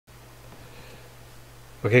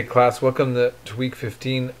Okay, class, welcome to week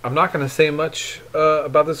 15. I'm not going to say much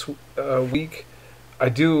about this week. I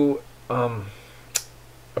do a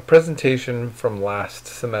presentation from last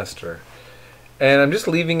semester, and I'm just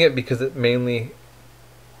leaving it because it mainly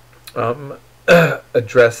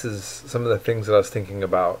addresses some of the things that I was thinking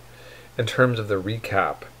about in terms of the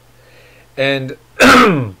recap. And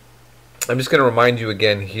I'm just going to remind you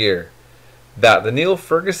again here that the Neil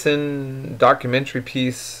Ferguson documentary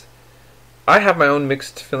piece, I have my own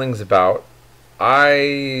mixed feelings about.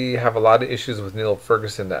 I have a lot of issues with Neil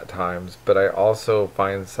Ferguson at times, but I also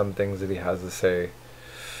find some things that he has to say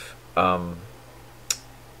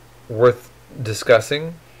worth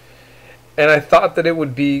discussing. And I thought that it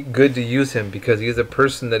would be good to use him because he is a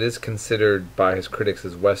person that is considered by his critics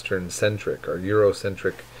as Western-centric or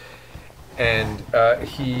Eurocentric. And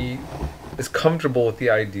he is comfortable with the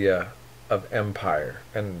idea of empire.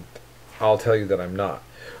 And I'll tell you that I'm not.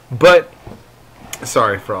 But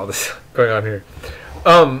sorry for all this going on here.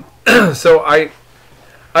 So I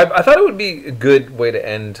thought it would be a good way to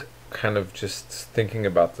end kind of just thinking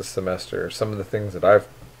about the semester, some of the things that I've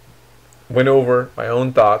went over, my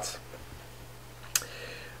own thoughts.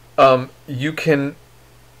 You can,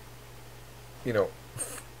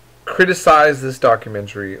 criticize this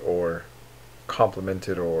documentary or compliment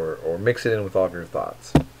it or mix it in with all of your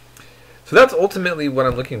thoughts. So that's ultimately what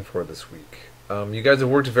I'm looking for this week. You guys have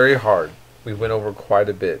worked very hard. We went over quite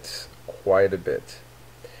a bit.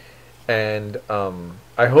 And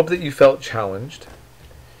I hope that you felt challenged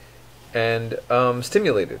and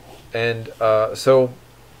stimulated. And so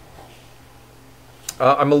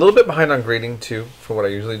I'm a little bit behind on grading too for what I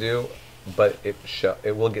usually do, but it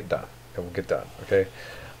will get done. It will get done, okay?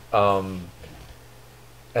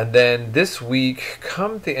 And then this week,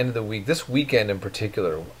 come the end of the week, this weekend in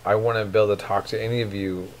particular, I want to be able to talk to any of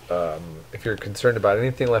you if you're concerned about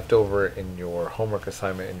anything left over in your homework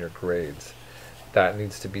assignment and your grades that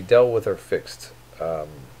needs to be dealt with or fixed, all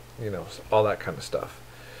that kind of stuff.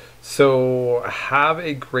 So have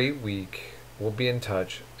a great week. We'll be in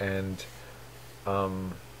touch. And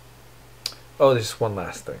there's just one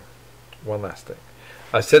last thing.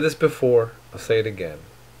 I've said this before. I'll say it again.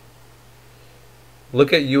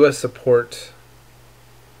 Look at U.S. support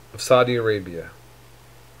of Saudi Arabia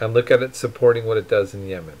and look at it supporting what it does in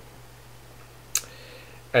Yemen.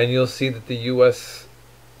 And you'll see that the U.S.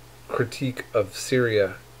 critique of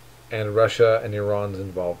Syria and Russia and Iran's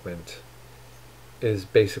involvement is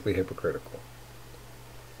basically hypocritical.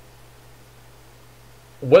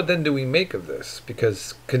 What then do we make of this?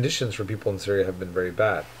 Because conditions for people in Syria have been very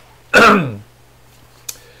bad.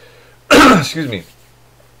 Excuse me.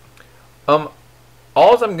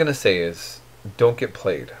 All I'm going to say is don't get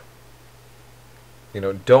played.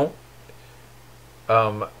 Don't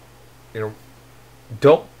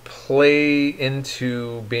play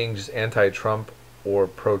into being just anti-Trump or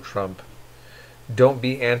pro-Trump. Don't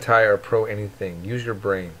be anti or pro anything. Use your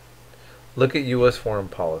brain. Look at U.S. foreign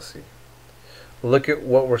policy. Look at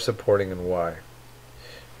what we're supporting and why.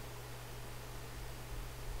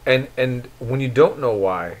 And when you don't know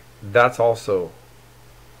why, that's also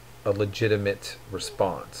a legitimate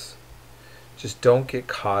response. Just don't get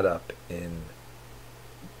caught up in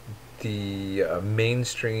the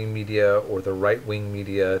mainstream media or the right-wing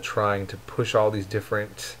media trying to push all these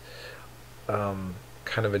different kind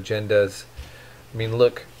of agendas. I mean,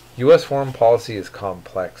 look, U.S. foreign policy is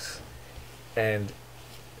complex, and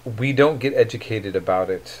we don't get educated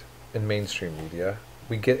about it in mainstream media.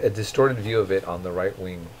 We get a distorted view of it on the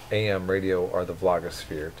right-wing AM radio or the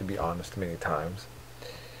vlogosphere, to be honest, many times.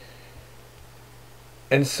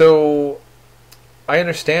 And so I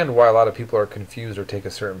understand why a lot of people are confused or take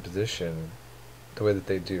a certain position the way that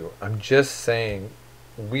they do. I'm just saying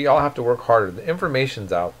we all have to work harder. The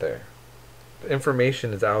information's out there. The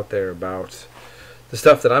information is out there about the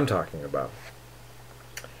stuff that I'm talking about.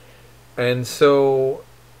 And so,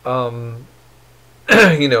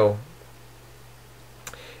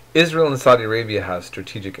 Israel and Saudi Arabia have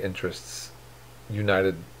strategic interests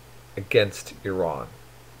united against Iran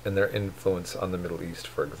and their influence on the Middle East,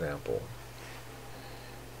 for example.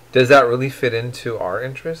 Does that really fit into our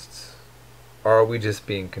interests? Or are we just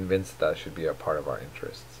being convinced that should be a part of our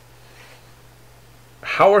interests?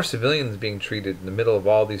 How are civilians being treated in the middle of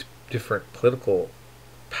all these different political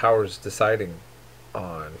powers deciding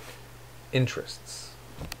on interests,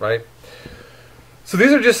 right? So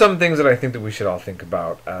these are just some things that I think that we should all think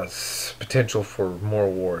about as potential for more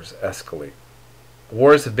wars escalate.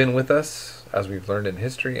 Wars have been with us, as we've learned in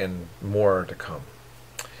history, and more are to come.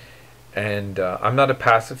 And I'm not a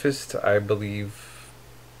pacifist. I believe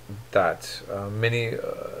that many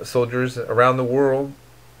soldiers around the world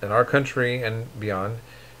in our country and beyond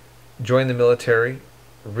join the military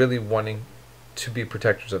really wanting to be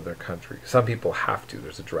protectors of their country. Some people have to.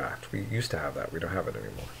 There's a draft. We used to have that. We don't have it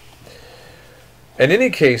anymore. In any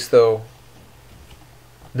case, though,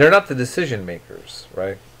 they're not the decision makers,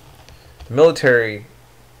 right? The military,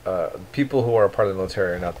 people who are a part of the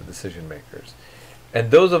military are not the decision makers. And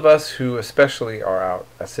those of us who especially are out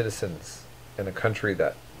as citizens in a country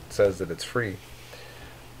that says that it's free,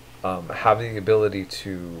 have the ability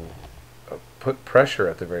to put pressure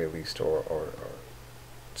at the very least, or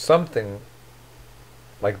something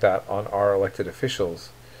like that on our elected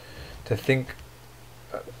officials to think.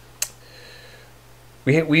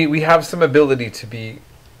 We have some ability to be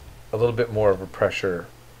a little bit more of a pressure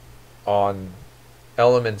on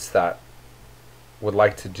elements that would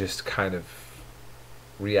like to just kind of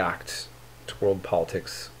react to world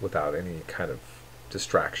politics without any kind of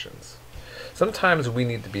distractions. Sometimes we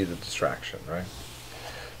need to be the distraction, right?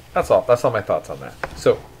 That's all. That's all my thoughts on that.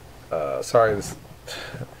 So, sorry, this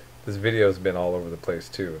video has been all over the place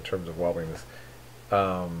too in terms of wobbliness.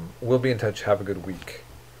 We'll be in touch. Have a good week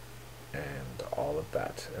and all of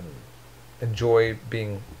that, and enjoy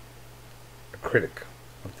being a critic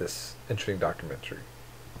of this interesting documentary.